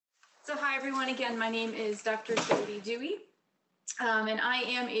So hi everyone, again, my name is Dr. Jodie Dewey, and I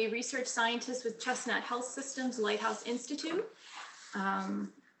am a research scientist with Chestnut Health Systems Lighthouse Institute.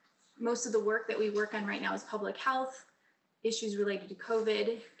 Most of the work that we work on right now is public health, issues related to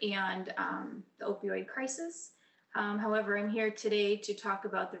COVID, and the opioid crisis. However, I'm here today to talk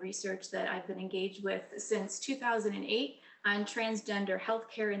about the research that I've been engaged with since 2008 on transgender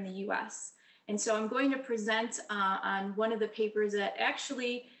healthcare in the US. And so I'm going to present on one of the papers that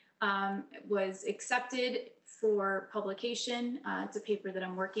actually was accepted for publication. It's a paper that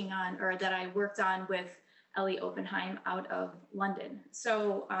I'm working on, or that I worked on with Ellie Oppenheim out of London.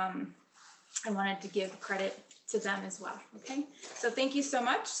 So I wanted to give credit to them as well, okay? So thank you so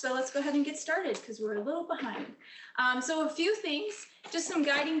much. So let's go ahead and get started because we're a little behind. So a few things, just some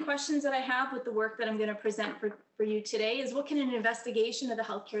guiding questions that I have with the work that I'm gonna present for you today is, what can an investigation of the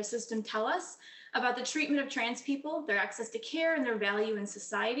healthcare system tell us about the treatment of trans people, their access to care, and their value in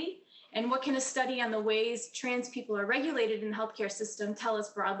society? And what can a study on the ways trans people are regulated in the healthcare system tell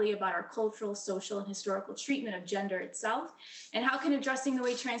us broadly about our cultural, social, and historical treatment of gender itself? And how can addressing the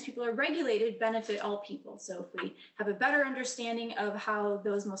way trans people are regulated benefit all people? So if we have a better understanding of how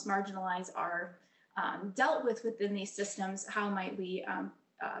those most marginalized are dealt with within these systems, how might we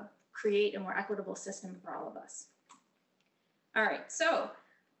create a more equitable system for all of us? All right, so,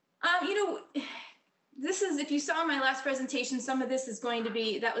 this is, if you saw my last presentation, some of this is going to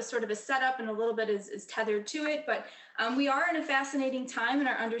be, that was sort of a setup and a little bit is tethered to it, but we are in a fascinating time in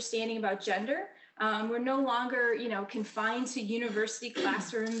our understanding about gender. We're no longer, confined to university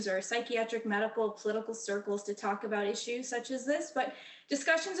classrooms or psychiatric, medical, political circles to talk about issues such as this, but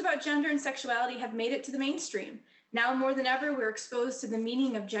discussions about gender and sexuality have made it to the mainstream. Now more than ever, we're exposed to the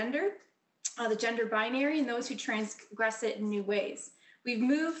meaning of gender, the gender binary, and those who transgress it in new ways. We've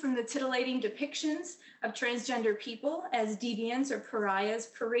moved from the titillating depictions of transgender people as deviants or pariahs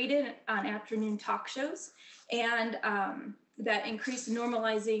paraded on afternoon talk shows, and that increasingly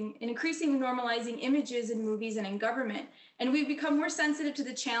normalizing images in movies and in government. And we've become more sensitive to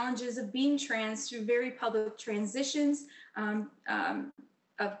the challenges of being trans through very public transitions of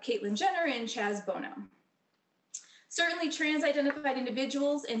Caitlyn Jenner and Chaz Bono. Certainly trans-identified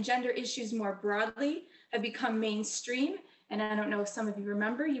individuals and gender issues more broadly have become mainstream. And I don't know if some of you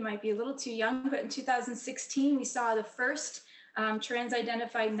remember, you might be a little too young, but in 2016, we saw the first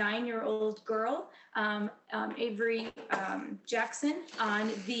trans-identified 9-year-old girl, Avery Jackson,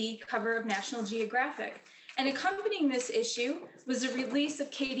 on the cover of National Geographic. And accompanying this issue was the release of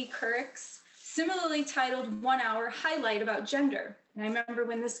Katie Couric's similarly titled 1 Hour Highlight About Gender. And I remember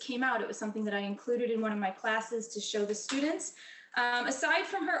when this came out, it was something that I included in one of my classes to show the students. Aside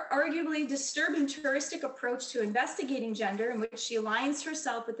from her arguably disturbing touristic approach to investigating gender, in which she aligns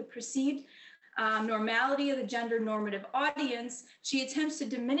herself with the perceived normality of the gender normative audience, she attempts to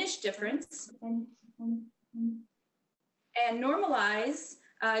diminish difference and normalize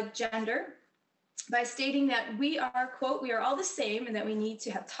gender by stating that we are, quote, "we are all the same," and that we need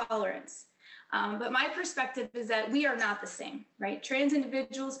to have tolerance. But my perspective is that we are not the same, right? Trans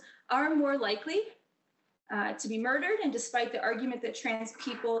individuals are more likely to be murdered, and despite the argument that trans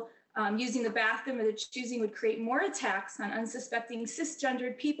people using the bathroom or the choosing would create more attacks on unsuspecting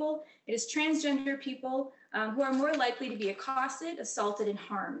cisgendered people, it is transgender people who are more likely to be accosted, assaulted, and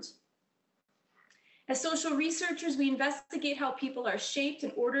harmed. As social researchers, we investigate how people are shaped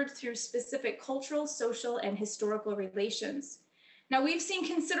and ordered through specific cultural, social, and historical relations. Now, we've seen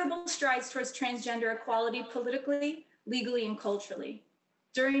considerable strides towards transgender equality politically, legally, and culturally.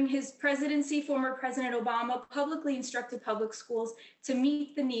 During his presidency, former President Obama publicly instructed public schools to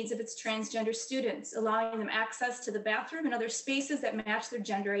meet the needs of its transgender students, allowing them access to the bathroom and other spaces that match their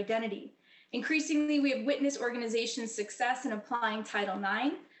gender identity. Increasingly, we have witnessed organizations' success in applying Title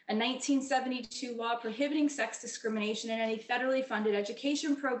IX, a 1972 law prohibiting sex discrimination in any federally funded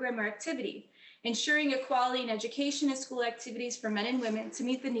education program or activity, ensuring equality in education and school activities for men and women to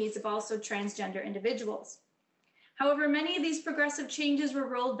meet the needs of also transgender individuals. However, many of these progressive changes were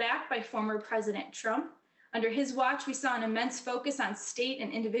rolled back by former President Trump. Under his watch, we saw an immense focus on state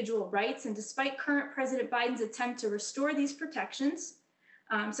and individual rights, and despite current President Biden's attempt to restore these protections,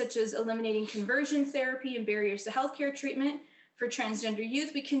 such as eliminating conversion therapy and barriers to healthcare treatment for transgender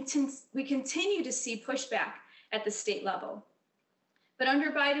youth, we continue to see pushback at the state level. But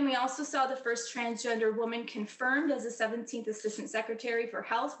under Biden, we also saw the first transgender woman confirmed as the 17th Assistant Secretary for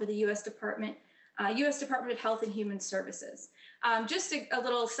Health for the U.S. Department of Health and Human Services. Just a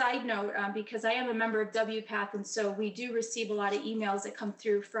little side note, because I am a member of WPATH, and so we do receive a lot of emails that come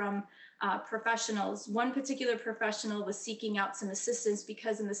through from professionals. One particular professional was seeking out some assistance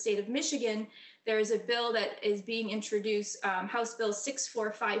because in the state of Michigan, there is a bill that is being introduced, House Bill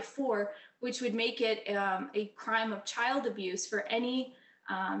 6454, which would make it a crime of child abuse for any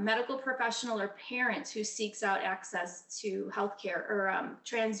medical professional or parent who seeks out access to healthcare or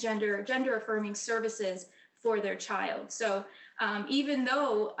transgender, gender affirming services for their child. So even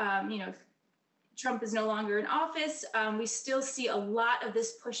though, Trump is no longer in office, we still see a lot of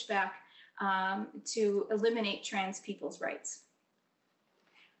this pushback to eliminate trans people's rights.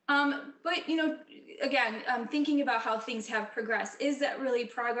 But, again, thinking about how things have progressed, is that really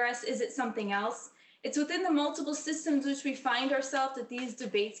progress? Is it something else? It's within the multiple systems which we find ourselves that these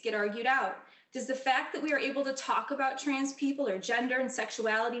debates get argued out. Does the fact that we are able to talk about trans people or gender and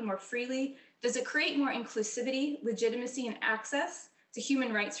sexuality more freely, does it create more inclusivity, legitimacy, and access to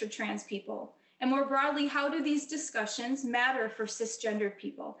human rights for trans people? And more broadly, how do these discussions matter for cisgendered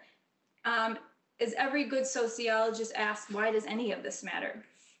people? As every good sociologist asks, why does any of this matter?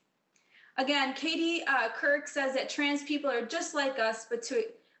 Again, Katie Couric says that trans people are just like us, but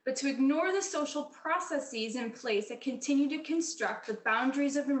to ignore the social processes in place that continue to construct the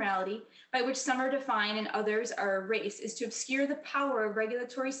boundaries of morality by which some are defined and others are erased is to obscure the power of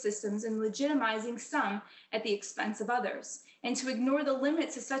regulatory systems and legitimizing some at the expense of others, and to ignore the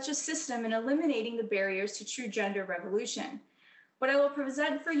limits of such a system and eliminating the barriers to true gender revolution. What I will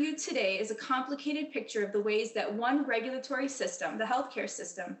present for you today is a complicated picture of the ways that one regulatory system, the healthcare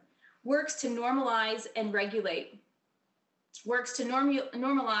system, works to normalize and regulate,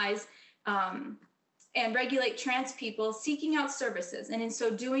 normalize and regulate trans people seeking out services, and in so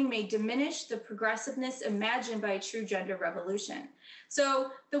doing may diminish the progressiveness imagined by a true gender revolution.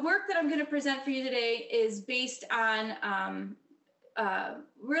 So the work that I'm going to present for you today is based on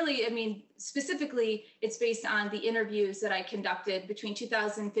specifically, it's based on the interviews that I conducted between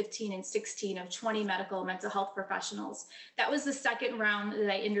 2015 and 16 of 20 mental health professionals. That was the second round that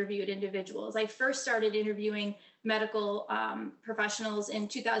I interviewed individuals. I first started interviewing medical professionals in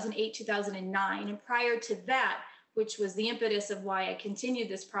 2008, 2009. And prior to that, which was the impetus of why I continued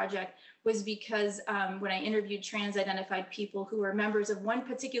this project, was because when I interviewed trans-identified people who were members of one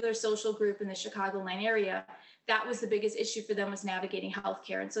particular social group in the Chicagoland area, that was the biggest issue for them, was navigating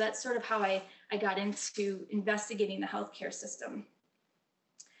healthcare. And so that's sort of how I got into investigating the healthcare system.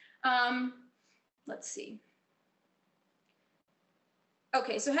 Let's see.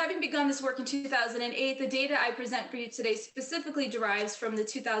 Okay, so having begun this work in 2008, the data I present for you today specifically derives from the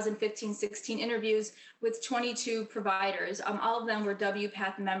 2015-16 interviews with 22 providers. All of them were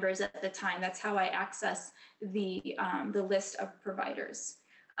WPATH members at the time. That's how I access the list of providers.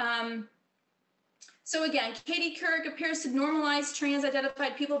 So again, Katie Couric appears to normalize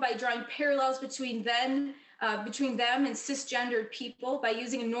trans-identified people by drawing parallels between them and cisgendered people by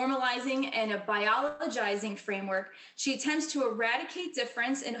using a normalizing and a biologizing framework. She attempts to eradicate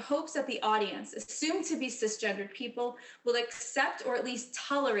difference in hopes that the audience, assumed to be cisgendered people, will accept or at least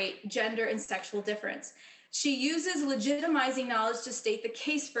tolerate gender and sexual difference. She uses legitimizing knowledge to state the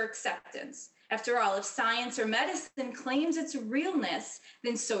case for acceptance. After all, if science or medicine claims its realness,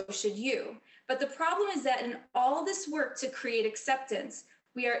 then so should you. But the problem is that in all this work to create acceptance,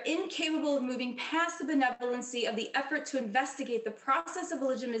 we are incapable of moving past the benevolency of the effort to investigate the process of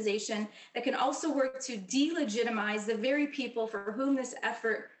legitimization that can also work to delegitimize the very people for whom this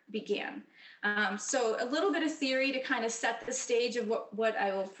effort began. So a little bit of theory to kind of set the stage of what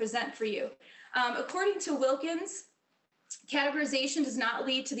I will present for you. According to Wilkins, categorization does not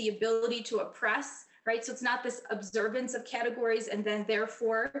lead to the ability to oppress, right? So it's not this observance of categories and then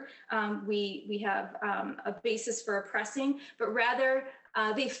therefore we have a basis for oppressing, but rather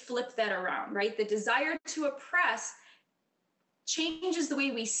they flip that around, right? The desire to oppress changes the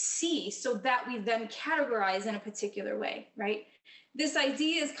way we see so that we then categorize in a particular way, right? This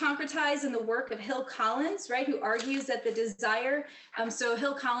idea is concretized in the work of Hill Collins, right, who argues that the desire, so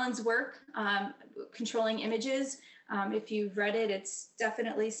Hill Collins' work, Controlling Images, if you've read it, it's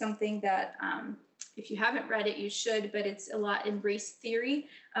definitely something that, if you haven't read it, you should, but it's a lot in race theory.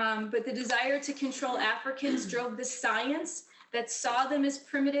 But the desire to control Africans drove the science that saw them as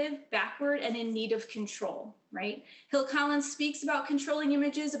primitive, backward, and in need of control, right? Hill Collins speaks about controlling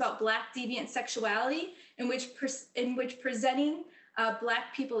images about Black deviant sexuality, in which presenting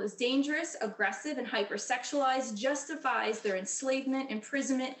Black people as dangerous, aggressive, and hypersexualized justifies their enslavement,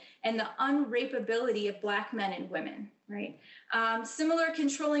 imprisonment, and the unrapeability of Black men and women, right? Similar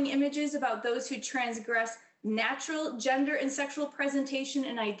controlling images about those who transgress natural gender and sexual presentation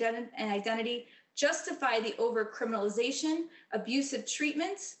and identity justify the over-criminalization, abusive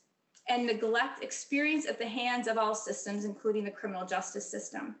treatments, and neglect experienced at the hands of all systems, including the criminal justice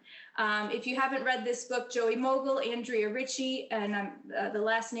system. If you haven't read this book, Joey Mogul, Andrea Ritchie, and the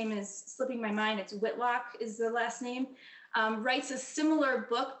last name is slipping my mind, it's Whitlock is the last name, writes a similar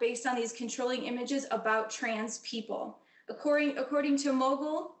book based on these controlling images about trans people. According to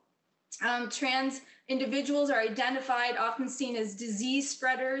Mogul, trans individuals are identified, often seen as disease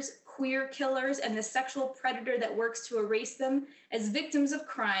spreaders, queer killers, and the sexual predator that works to erase them as victims of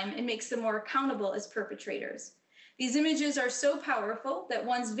crime and makes them more accountable as perpetrators. These images are so powerful that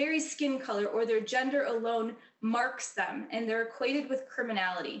one's very skin color or their gender alone marks them, and they're equated with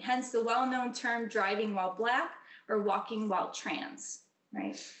criminality, hence the well-known term driving while Black or walking while trans,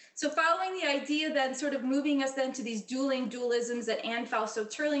 right? So following the idea then, sort of moving us then to these dualisms that Anne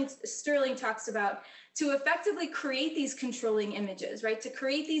Fausto-Sterling talks about, to effectively create these controlling images, right? To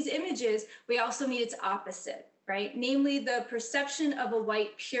create these images, we also need its opposite, right? Namely, the perception of a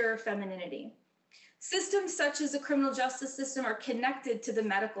white, pure femininity. Systems such as the criminal justice system are connected to the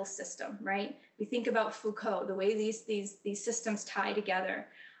medical system, right? We think about Foucault, the way these systems tie together,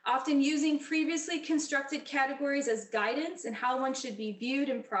 often using previously constructed categories as guidance and how one should be viewed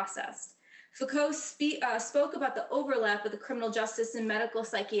and processed. Foucault spoke about the overlap of the criminal justice and medical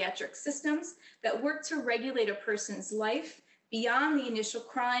psychiatric systems that work to regulate a person's life beyond the initial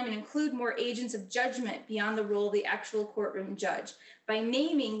crime and include more agents of judgment beyond the role of the actual courtroom judge. By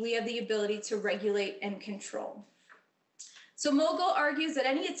naming, we have the ability to regulate and control. So Mogul argues that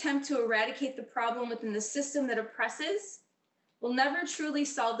any attempt to eradicate the problem within the system that oppresses will never truly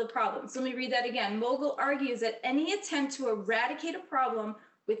solve the problem. So let me read that again. Mogul argues that any attempt to eradicate a problem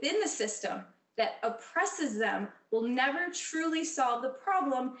within the system that oppresses them will never truly solve the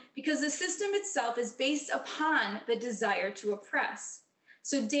problem because the system itself is based upon the desire to oppress.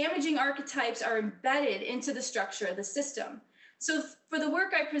 So damaging archetypes are embedded into the structure of the system. So for the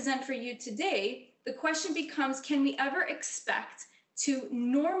work I present for you today, the question becomes, can we ever expect to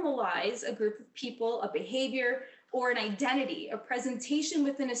normalize a group of people, a behavior, or an identity, a presentation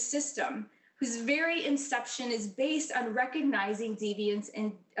within a system whose very inception is based on recognizing deviance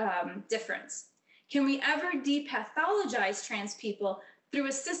and difference? Can we ever depathologize trans people through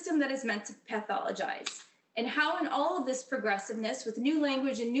a system that is meant to pathologize? And how in all of this progressiveness with new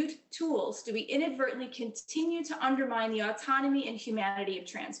language and new tools do we inadvertently continue to undermine the autonomy and humanity of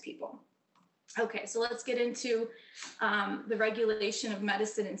trans people? Okay, so let's get into the regulation of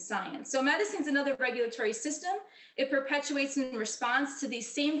medicine and science. So medicine's another regulatory system. It perpetuates in response to these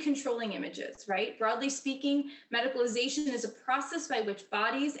same controlling images, right? Broadly speaking, medicalization is a process by which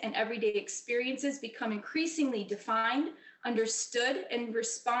bodies and everyday experiences become increasingly defined, understood, and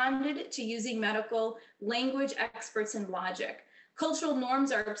responded to using medical language, experts, and logic. Cultural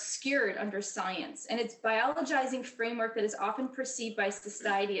norms are obscured under science, and its biologizing framework that is often perceived by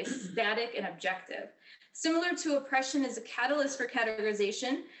society as static and objective. Similar to oppression as a catalyst for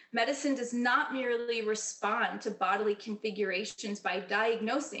categorization, medicine does not merely respond to bodily configurations by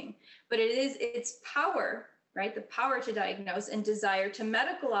diagnosing, but it is its power, right? The power to diagnose and desire to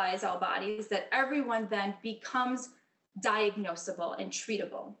medicalize all bodies that everyone then becomes diagnosable and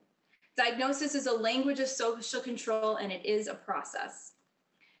treatable. Diagnosis is a language of social control, and it is a process.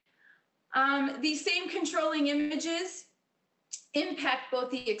 These same controlling images impact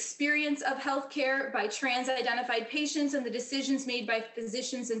both the experience of healthcare by trans-identified patients and the decisions made by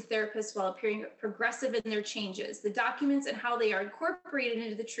physicians and therapists while appearing progressive in their changes. The documents and how they are incorporated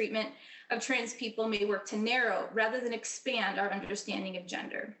into the treatment of trans people may work to narrow rather than expand our understanding of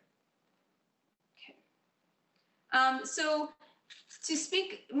gender. Okay. So to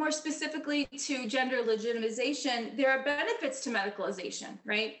speak more specifically to gender legitimization, there are benefits to medicalization,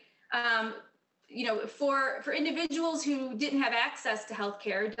 right? You know, for individuals who didn't have access to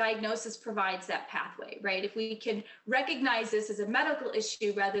healthcare, diagnosis provides that pathway, right? If we can recognize this as a medical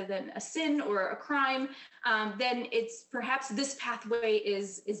issue rather than a sin or a crime, then it's perhaps this pathway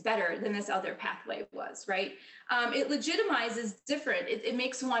is better than this other pathway was, right? It legitimizes different. It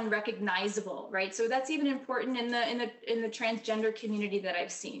makes one recognizable, right? So that's even important in the transgender community that I've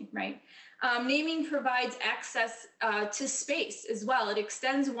seen, right? Naming provides access to space as well. It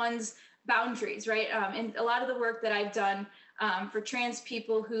extends one's boundaries, right? And a lot of the work that I've done for trans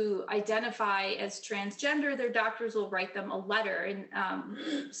people who identify as transgender, their doctors will write them a letter. And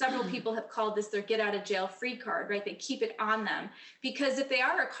several people have called this their get out of jail free card, right? They keep it on them because if they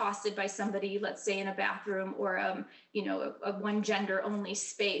are accosted by somebody, let's say in a bathroom or, you know, a one gender only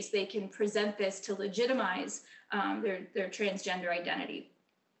space, they can present this to legitimize their transgender identity.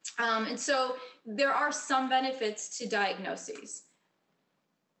 And so there are some benefits to diagnoses.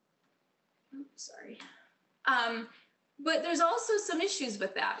 Oops, sorry. But there's also some issues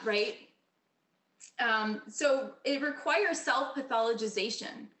with that, right? So it requires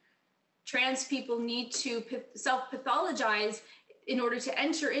self-pathologization. Trans people need to self-pathologize in order to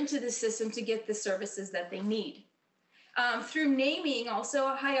enter into the system to get the services that they need. Through naming, also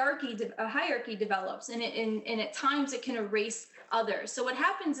a hierarchy develops, and at times it can erase others. So what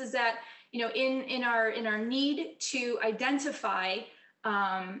happens is that, you know, in our need to identify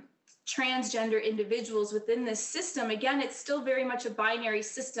transgender individuals within this system, again, it's still very much a binary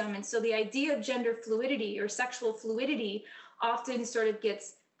system. And so the idea of gender fluidity or sexual fluidity often sort of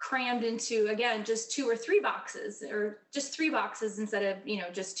gets crammed into, again, just 2 or 3 boxes, or just 3 boxes instead of, you know,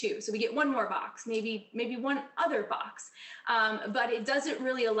 just 2. So we get one more box, maybe one other box, but it doesn't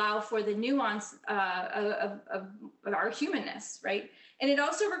really allow for the nuance of our humanness, right? And it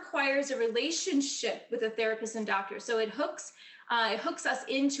also requires a relationship with a therapist and doctor. So it hooks us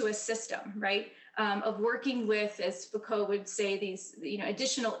into a system, right? Of working with, as Foucault would say, these, you know,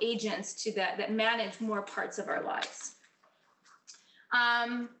 additional agents to that manage more parts of our lives.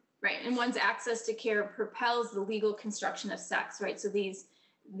 Right, and one's access to care propels the legal construction of sex, right? So these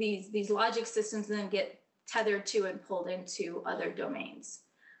logic systems then get tethered to and pulled into other domains.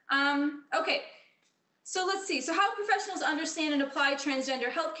 Okay, so let's see. So how professionals understand and apply transgender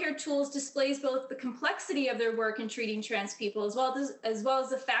healthcare tools displays both the complexity of their work in treating trans people, as well as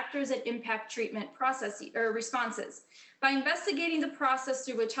the factors that impact treatment processes or responses. By investigating the process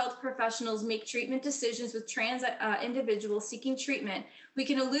through which health professionals make treatment decisions with trans individuals seeking treatment, we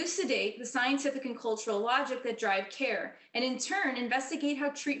can elucidate the scientific and cultural logic that drive care, and in turn, investigate how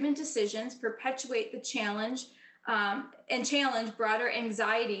treatment decisions perpetuate the challenge and challenge broader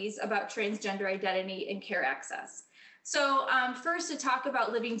anxieties about transgender identity and care access. So first, to talk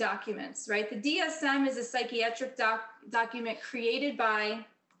about living documents, right? The DSM is a psychiatric document created by,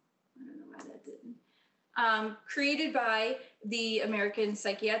 created by the American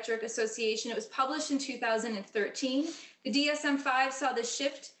Psychiatric Association. It was published in 2013. The DSM-5 saw the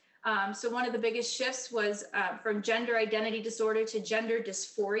shift. So one of the biggest shifts was from gender identity disorder to gender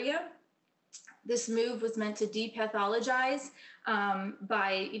dysphoria. This move was meant to depathologize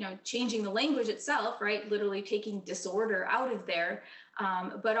by, you know, changing the language itself, right? Literally taking disorder out of there,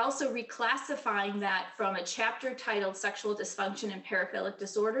 but also reclassifying that from a chapter titled Sexual Dysfunction and Paraphilic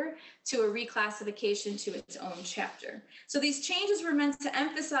Disorder to a reclassification to its own chapter. So these changes were meant to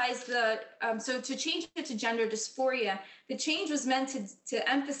emphasize so to change it to gender dysphoria, the change was meant to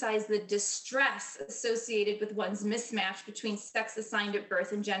emphasize the distress associated with one's mismatch between sex assigned at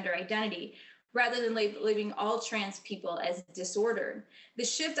birth and gender identity, rather than labeling all trans people as disordered. The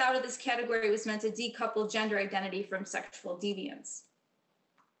shift out of this category was meant to decouple gender identity from sexual deviance.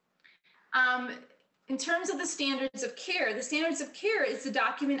 In terms of the standards of care is the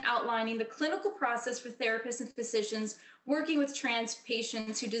document outlining the clinical process for therapists and physicians working with trans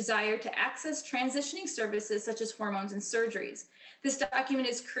patients who desire to access transitioning services such as hormones and surgeries. This document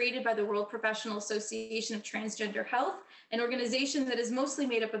is created by the World Professional Association of Transgender Health, an organization that is mostly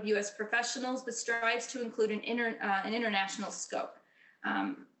made up of US professionals, but strives to include an international scope.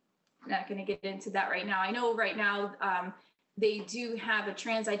 I'm not gonna get into that right now. I know right now they do have a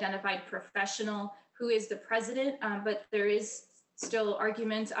trans-identified professional who is the president, but there is still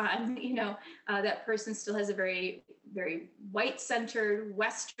argument on, you know, that person still has a very, very white-centered,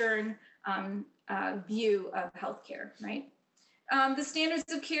 Western view of healthcare, right? The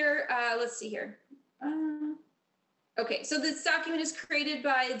standards of care, let's see here. Okay, so this document is created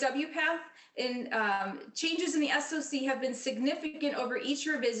by WPATH, and changes in the SOC have been significant over each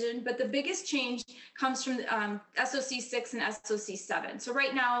revision, but the biggest change comes from SOC 6 and SOC 7. So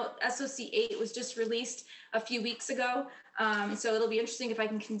right now, SOC 8 was just released a few weeks ago. So it'll be interesting if I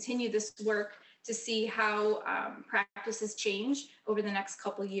can continue this work to see how practices change over the next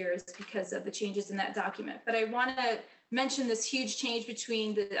couple of years because of the changes in that document. But I want to mention this huge change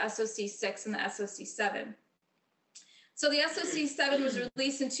between the SOC 6 and the SOC 7. So the SOC 7 was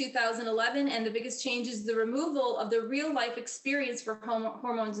released in 2011, and the biggest change is the removal of the real life experience for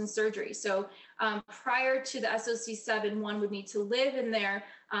hormones and surgery. So prior to the SOC 7, one would need to live in their,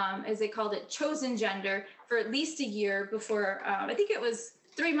 as they called it, chosen gender for at least a year before, I think it was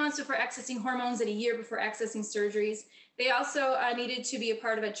 3 months before accessing hormones and a year before accessing surgeries. They also needed to be a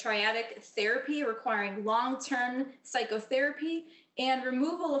part of a triadic therapy requiring long-term psychotherapy and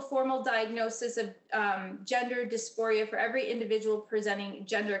removal of formal diagnosis of gender dysphoria for every individual presenting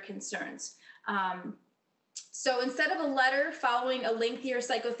gender concerns. So instead of a letter following a lengthier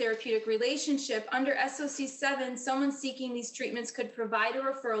psychotherapeutic relationship, under SOC 7, someone seeking these treatments could provide a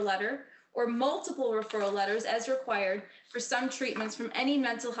referral letter or multiple referral letters as required for some treatments from any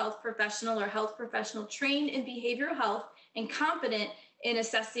mental health professional or health professional trained in behavioral health and competent in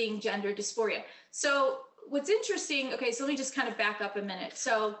assessing gender dysphoria. So what's interesting, okay, so let me just kind of back up a minute.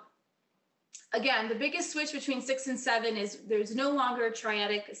 So again, the biggest switch between 6 and 7 is there's no longer a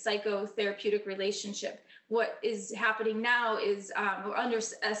triadic psychotherapeutic relationship. What is happening now is, or under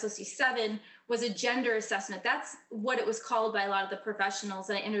SOC 7 was a gender assessment. That's what it was called by a lot of the professionals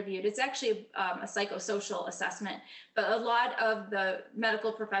that I interviewed. It's actually a psychosocial assessment, but a lot of the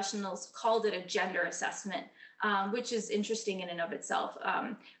medical professionals called it a gender assessment, which is interesting in and of itself.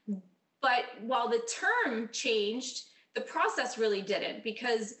 But while the term changed, the process really didn't,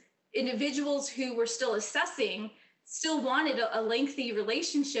 because individuals who were still assessing still wanted a lengthy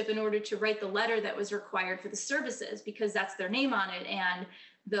relationship in order to write the letter that was required for the services, because that's their name on it. And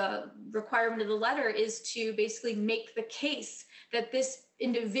the requirement of the letter is to basically make the case that this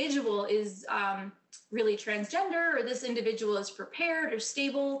individual is really transgender, or this individual is prepared or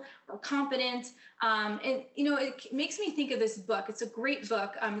stable or competent. And, you know, it makes me think of this book. It's a great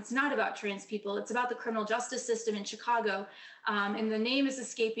book. It's not about trans people. It's about the criminal justice system in Chicago. And the name is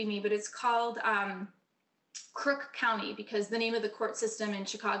escaping me, but it's called Crook County, because the name of the court system in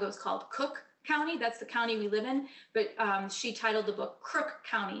Chicago is called Cook County. That's the county we live in. But she titled the book Crook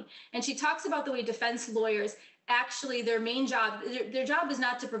County. And she talks about the way defense lawyers actually, their main job, their job is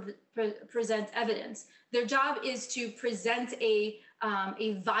not to present evidence. Their job is to present a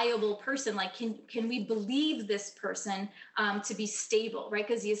viable person. Like, can we believe this person to be stable, right?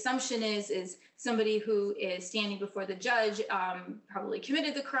 Because the assumption is somebody who is standing before the judge probably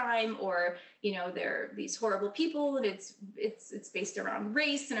committed the crime, or, you know, they're these horrible people, and it's based around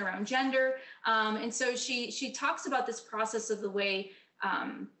race and around gender. And so she talks about this process of the way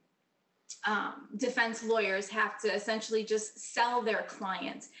defense lawyers have to essentially just sell their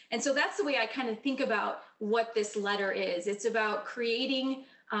clients. And so that's the way I kind of think about what this letter is. It's about creating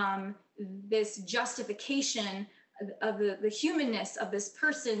this justification of the humanness of this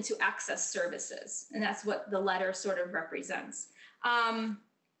person to access services. And that's what the letter sort of represents.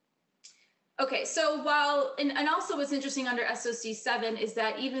 Okay, so while, and also what's interesting under SOC 7 is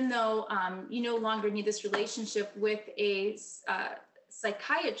that even though you no longer need this relationship with a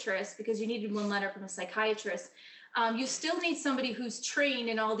psychiatrist, because you needed one letter from a psychiatrist, you still need somebody who's trained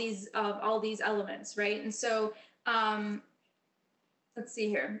in all these elements, right? And so let's see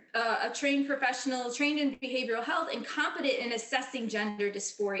here, a trained professional, trained in behavioral health and competent in assessing gender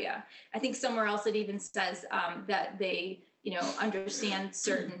dysphoria. I think somewhere else it even says that they, you know, understand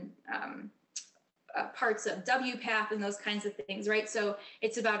certain parts of WPATH and those kinds of things, right? So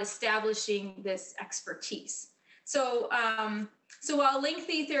it's about establishing this expertise. So, so while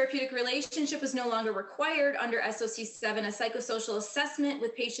lengthy therapeutic relationship was no longer required under SOC 7, a psychosocial assessment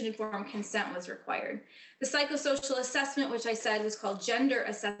with patient-informed consent was required. The psychosocial assessment, which I said was called gender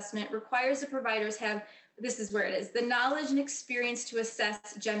assessment, requires the providers have, this is where it is, the knowledge and experience to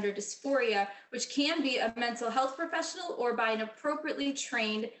assess gender dysphoria, which can be a mental health professional or by an appropriately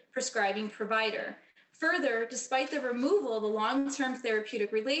trained prescribing provider. Further, despite the removal of the long-term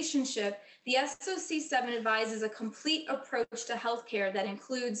therapeutic relationship, the SOC 7 advises a complete approach to healthcare that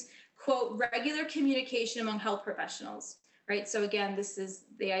includes, quote, regular communication among health professionals, right? So again, this is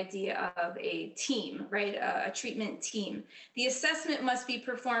the idea of a team, right? A treatment team. The assessment must be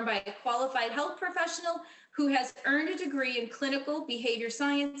performed by a qualified health professional who has earned a degree in clinical behavior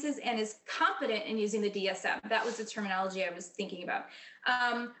sciences and is competent in using the DSM. That was the terminology I was thinking about.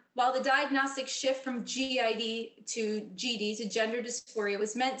 While the diagnostic shift from GID to GD to gender dysphoria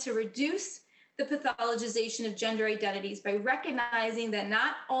was meant to reduce the pathologization of gender identities by recognizing that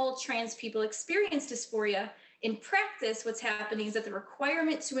not all trans people experience dysphoria, in practice, what's happening is that the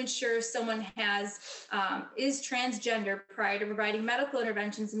requirement to ensure someone is transgender prior to providing medical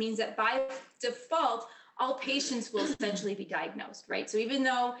interventions means that by default, all patients will essentially be diagnosed, right? So even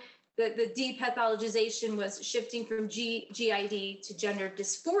though the depathologization was shifting from GID to gender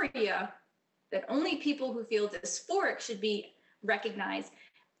dysphoria, that only people who feel dysphoric should be recognized,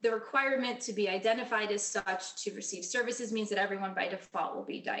 the requirement to be identified as such to receive services means that everyone by default will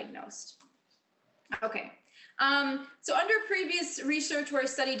be diagnosed. Okay. So under previous research where I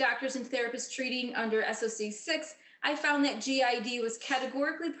studied doctors and therapists treating under SOC 6, I found that GID was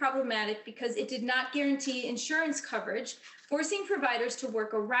categorically problematic because it did not guarantee insurance coverage, forcing providers to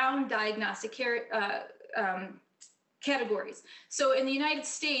work around diagnostic categories. So in the United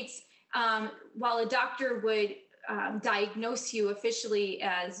States, while a doctor would diagnose you officially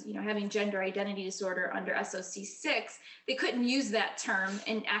as, you know, having gender identity disorder under SOC 6, they couldn't use that term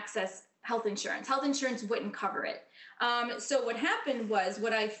and access health insurance. Health insurance wouldn't cover it. So what happened was,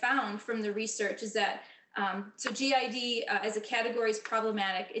 what I found from the research is that so GID as a category is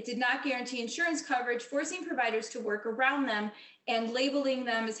problematic. It did not guarantee insurance coverage, forcing providers to work around them and labeling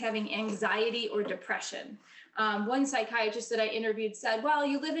them as having anxiety or depression. One psychiatrist that I interviewed said, well,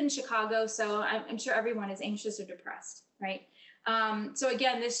 you live in Chicago, so I'm sure everyone is anxious or depressed, right? So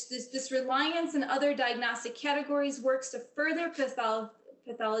again, this reliance on other diagnostic categories works to further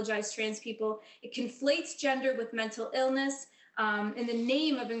pathologize trans people. It conflates gender with mental illness in the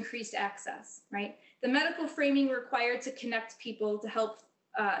name of increased access, right? The medical framing required to connect people to help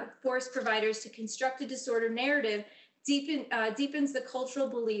force providers to construct a disorder narrative deepens the cultural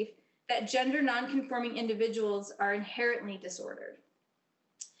belief that gender nonconforming individuals are inherently disordered.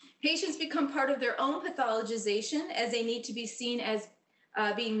 Patients become part of their own pathologization as they need to be seen as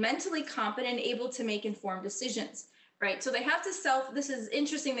being mentally competent and able to make informed decisions, right? So they have to this is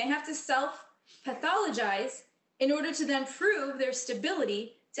interesting, they have to self-pathologize in order to then prove their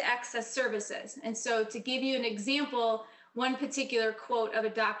stability to access services. And so to give you an example, one particular quote of a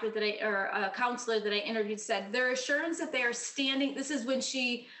doctor or a counselor that I interviewed said, their assurance that they are standing, this is when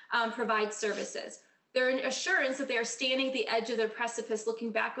she provides services, their assurance that they are standing at the edge of their precipice,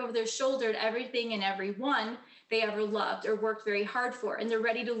 looking back over their shoulder at everything and everyone they ever loved or worked very hard for, and they're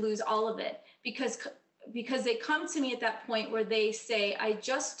ready to lose all of it because they come to me at that point where they say, I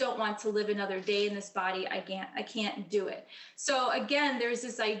just don't want to live another day in this body. I can't do it. So again, there's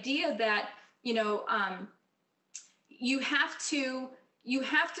this idea that, you know, you have to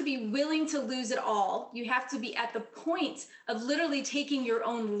be willing to lose it all. You have to be at the point of literally taking your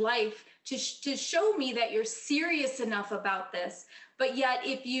own life to show me that you're serious enough about this. But yet,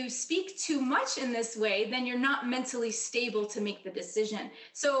 if you speak too much in this way, then you're not mentally stable to make the decision.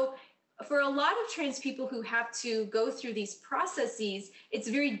 So for a lot of trans people who have to go through these processes, it's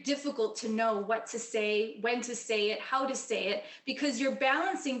very difficult to know what to say, when to say it, how to say it, because you're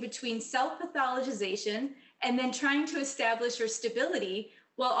balancing between self-pathologization and then trying to establish your stability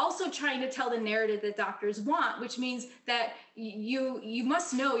while also trying to tell the narrative that doctors want, which means that you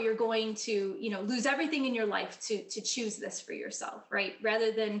must know you're going to, you know, lose everything in your life to choose this for yourself, right?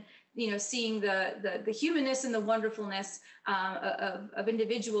 Rather than, you know, seeing the humanness and the wonderfulness of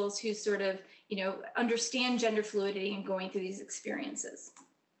individuals who sort of, you know, understand gender fluidity and going through these experiences.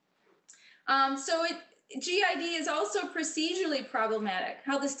 GID is also procedurally problematic.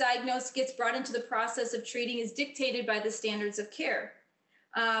 How this diagnosis gets brought into the process of treating is dictated by the standards of care.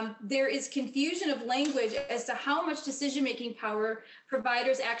 There is confusion of language as to how much decision-making power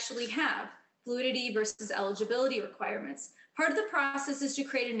providers actually have, fluidity versus eligibility requirements. Part of the process is to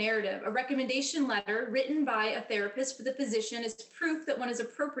create a narrative. A recommendation letter written by a therapist for the physician is proof that one is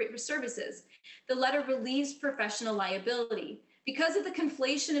appropriate for services. The letter relieves professional liability. Because of the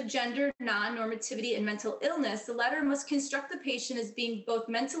conflation of gender, non-normativity, and mental illness, the letter must construct the patient as being both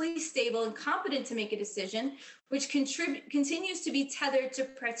mentally stable and competent to make a decision, which continues to be tethered to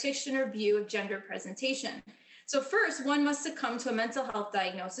practitioner view of gender presentation. So first, one must succumb to a mental health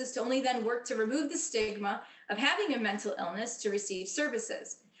diagnosis to only then work to remove the stigma of having a mental illness to receive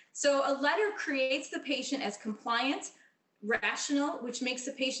services. So a letter creates the patient as compliant, rational, which makes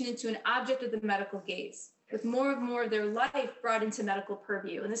the patient into an object of the medical gaze, with more and more of their life brought into medical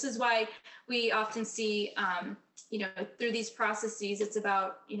purview. And this is why we often see, you know, through these processes, it's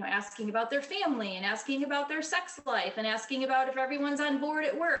about, you know, asking about their family and asking about their sex life and asking about if everyone's on board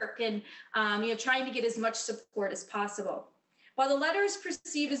at work and, you know, trying to get as much support as possible. While the letter is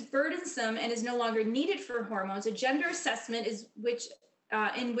perceived as burdensome and is no longer needed for hormones, a gender assessment is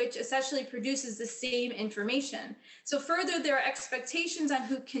in which essentially produces the same information. So further, there are expectations on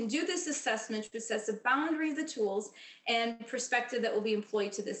who can do this assessment, which sets the boundary of the tools and perspective that will be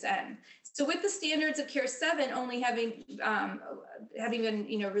employed to this end. So with the standards of care 7 only having been,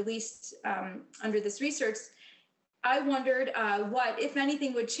 you know, released under this research, I wondered what, if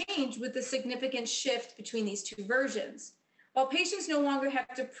anything, would change with the significant shift between these two versions. While patients no longer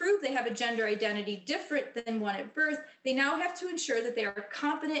have to prove they have a gender identity different than one at birth, they now have to ensure that they are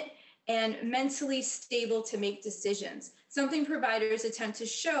competent and mentally stable to make decisions, something providers attempt to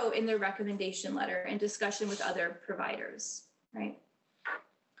show in their recommendation letter and discussion with other providers, right?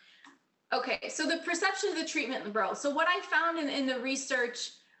 Okay, so the perception of the treatment role. So what I found in the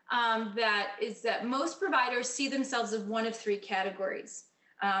research that most providers see themselves as one of 3 categories.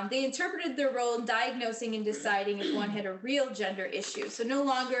 They interpreted their role in diagnosing and deciding if one had a real gender issue. So no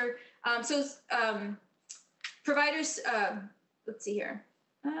longer, providers, let's see here.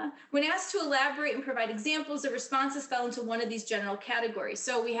 When asked to elaborate and provide examples, the responses fell into one of these general categories.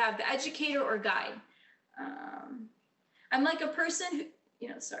 So we have the educator or guide. I'm like a person who,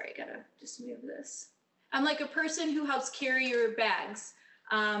 sorry, I gotta just move this. I'm like a person who helps carry your bags.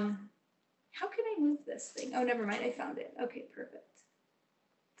 How can I move this thing? Oh, never mind, I found it. Okay, perfect.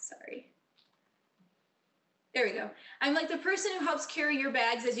 Sorry. There we go. I'm like the person who helps carry your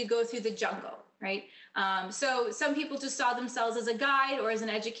bags as you go through the jungle, right? So some people just saw themselves as a guide or as an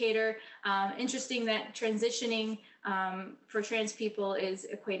educator. Interesting that transitioning for trans people is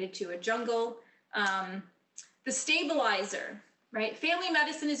equated to a jungle. The stabilizer, right? Family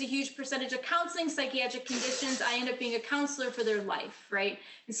medicine is a huge percentage of counseling psychiatric conditions. I end up being a counselor for their life, right?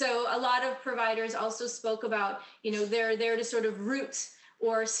 And so a lot of providers also spoke about, they're there to sort of root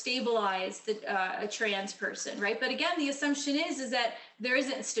or stabilize a trans person, right? But again, the assumption is that there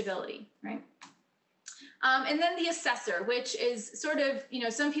isn't stability, right? And then the assessor, which is sort of,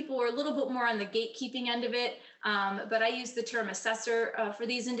 some people were a little bit more on the gatekeeping end of it, but I use the term assessor for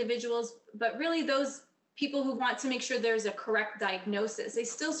these individuals, but really those people who want to make sure there's a correct diagnosis, they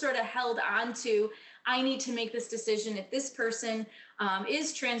still sort of held on to, I need to make this decision if this person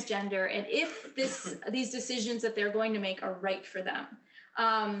is transgender and if these decisions that they're going to make are right for them.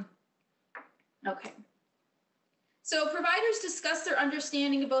 Okay. So providers discussed their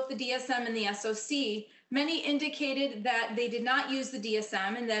understanding of both the DSM and the SOC. Many indicated that they did not use the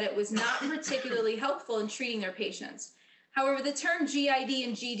DSM and that it was not particularly helpful in treating their patients. However, the term GID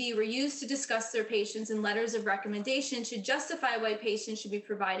and GD were used to discuss their patients in letters of recommendation to justify why patients should be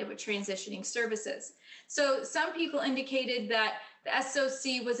provided with transitioning services. So some people indicated that the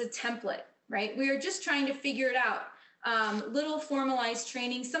SOC was a template, right? We are just trying to figure it out. Little formalized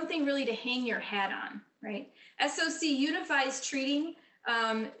training, something really to hang your hat on, right? SOC unifies treatment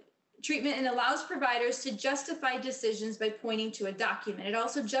and allows providers to justify decisions by pointing to a document. It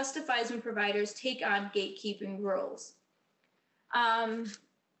also justifies when providers take on gatekeeping roles.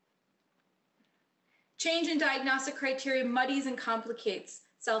 Change in diagnostic criteria muddies and complicates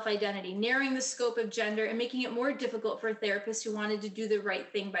self-identity, narrowing the scope of gender and making it more difficult for therapists who wanted to do the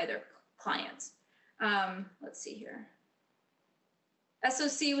right thing by their clients. Let's see here.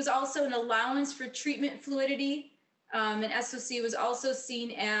 SOC was also an allowance for treatment fluidity, and SOC was also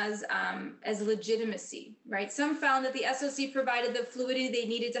seen as legitimacy, right? Some found that the SOC provided the fluidity they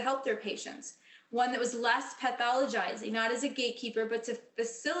needed to help their patients, one that was less pathologizing, not as a gatekeeper, but to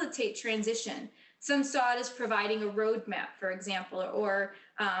facilitate transition. Some saw it as providing a roadmap, for example, or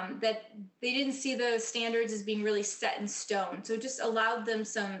that they didn't see the standards as being really set in stone. So it just allowed them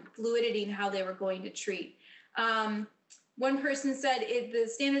some fluidity in how they were going to treat. One person said, the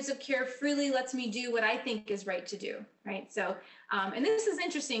standards of care freely lets me do what I think is right to do, right? So, and this is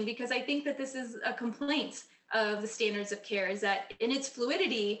interesting because I think that this is a complaint of the standards of care, is that in its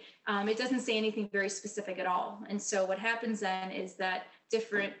fluidity, it doesn't say anything very specific at all. And so what happens then is that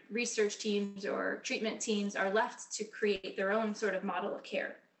different research teams or treatment teams are left to create their own sort of model of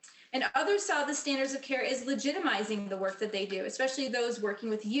care. And others saw the standards of care as legitimizing the work that they do, especially those working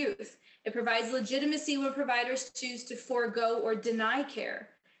with youth. It provides legitimacy when providers choose to forego or deny care,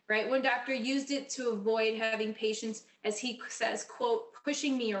 right? One doctor used it to avoid having patients, as he says, quote,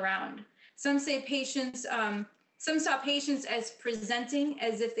 pushing me around. Some say patients, some saw patients as presenting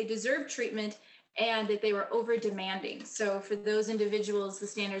as if they deserved treatment and that they were over demanding. So for those individuals, the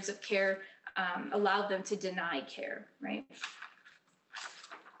standards of care allowed them to deny care, right?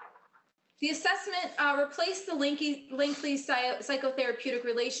 The assessment replaced the lengthy psychotherapeutic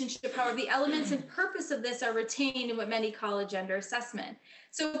relationship. However, the elements and purpose of this are retained in what many call a gender assessment.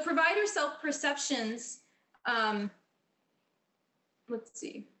 So provider self-perceptions, let's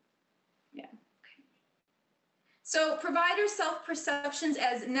see. Yeah. Okay. So provider self-perceptions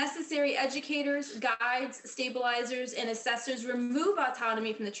as necessary educators, guides, stabilizers, and assessors remove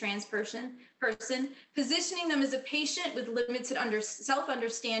autonomy from the trans person, positioning them as a patient with limited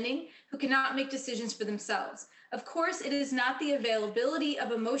self-understanding who cannot make decisions for themselves. Of course, it is not the availability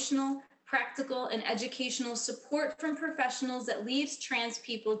of emotional, practical, and educational support from professionals that leaves trans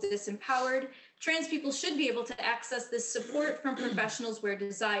people disempowered. Trans people should be able to access this support from professionals where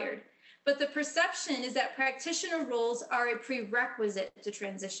desired. But the perception is that practitioner roles are a prerequisite to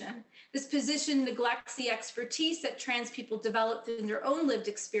transition. This position neglects the expertise that trans people develop through their own lived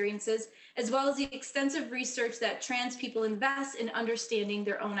experiences, as well as the extensive research that trans people invest in understanding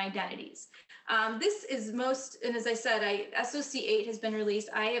their own identities. This is most, and as I said, SOC 8 has been released.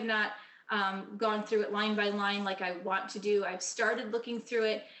 I have not gone through it line by line like I want to do. I've started looking through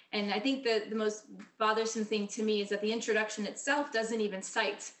it, and I think that the most bothersome thing to me is that the introduction itself doesn't even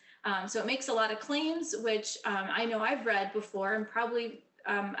cite. So it makes a lot of claims, which I know I've read before, and probably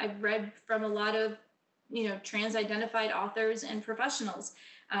I've read from a lot of, trans-identified authors and professionals.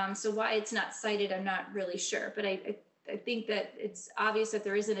 So why it's not cited, I'm not really sure. But I I think that it's obvious that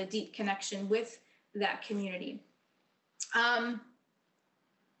there isn't a deep connection with that community.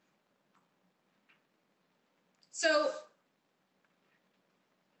 So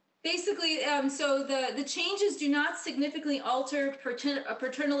basically, so the changes do not significantly alter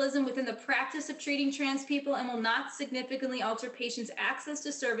paternalism within the practice of treating trans people and will not significantly alter patients' access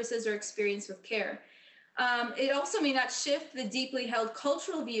to services or experience with care. It also may not shift the deeply held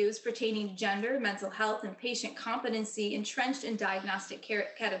cultural views pertaining to gender, mental health, and patient competency entrenched in diagnostic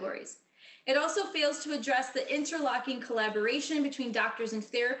categories. It also fails to address the interlocking collaboration between doctors and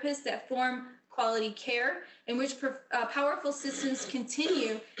therapists that form quality care, in which powerful systems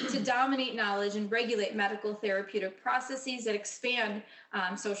continue to dominate knowledge and regulate medical therapeutic processes that expand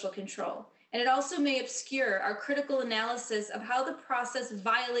social control. And it also may obscure our critical analysis of how the process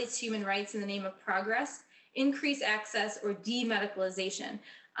violates human rights in the name of progress, increased access, or demedicalization.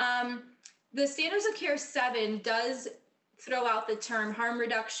 The Standards of Care 7 does throw out the term harm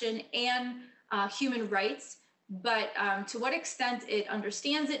reduction and human rights, but to what extent it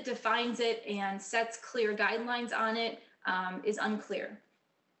understands it, defines it, and sets clear guidelines on it is unclear.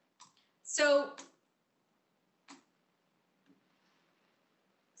 So,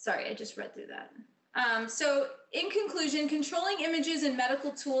 sorry, I just read through that. So in conclusion, controlling images and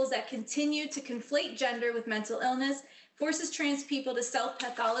medical tools that continue to conflate gender with mental illness forces trans people to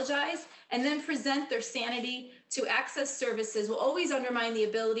self-pathologize and then present their sanity to access services will always undermine the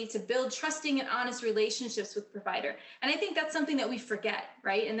ability to build trusting and honest relationships with provider. And I think that's something that we forget,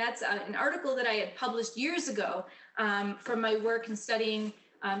 right? And that's an article that I had published years ago from my work in studying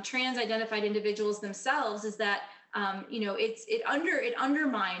trans-identified individuals themselves, is that it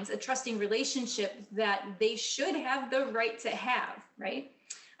undermines a trusting relationship that they should have the right to have, right?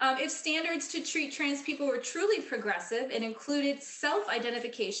 If standards to treat trans people were truly progressive and included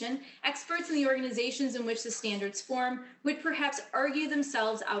self-identification, experts in the organizations in which the standards form would perhaps argue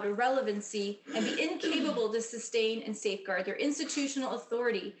themselves out of relevancy and be incapable to sustain and safeguard their institutional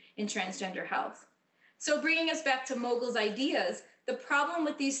authority in transgender health. So bringing us back to Mogul's ideas, the problem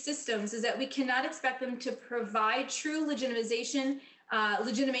with these systems is that we cannot expect them to provide true legitimation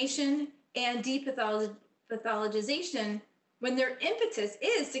and depathologization when their impetus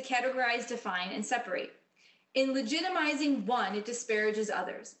is to categorize, define, and separate. In legitimizing one, it disparages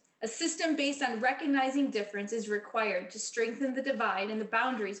others. A system based on recognizing difference is required to strengthen the divide and the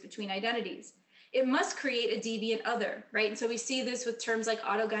boundaries between identities. It must create a deviant other, right? And so we see this with terms like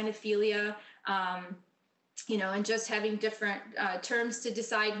autogynephilia, and just having different terms to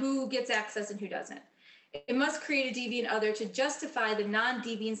decide who gets access and who doesn't. It must create a deviant other to justify the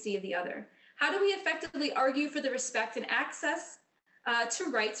non-deviancy of the other. How do we effectively argue for the respect and access to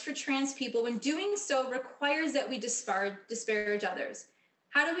rights for trans people when doing so requires that we disparage others?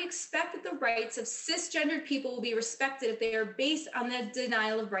 How do we expect that the rights of cisgendered people will be respected if they are based on the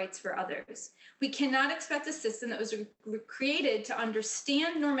denial of rights for others? We cannot expect a system that was created to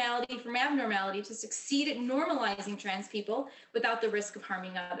understand normality from abnormality to succeed at normalizing trans people without the risk of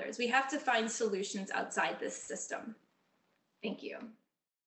harming others. We have to find solutions outside this system. Thank you.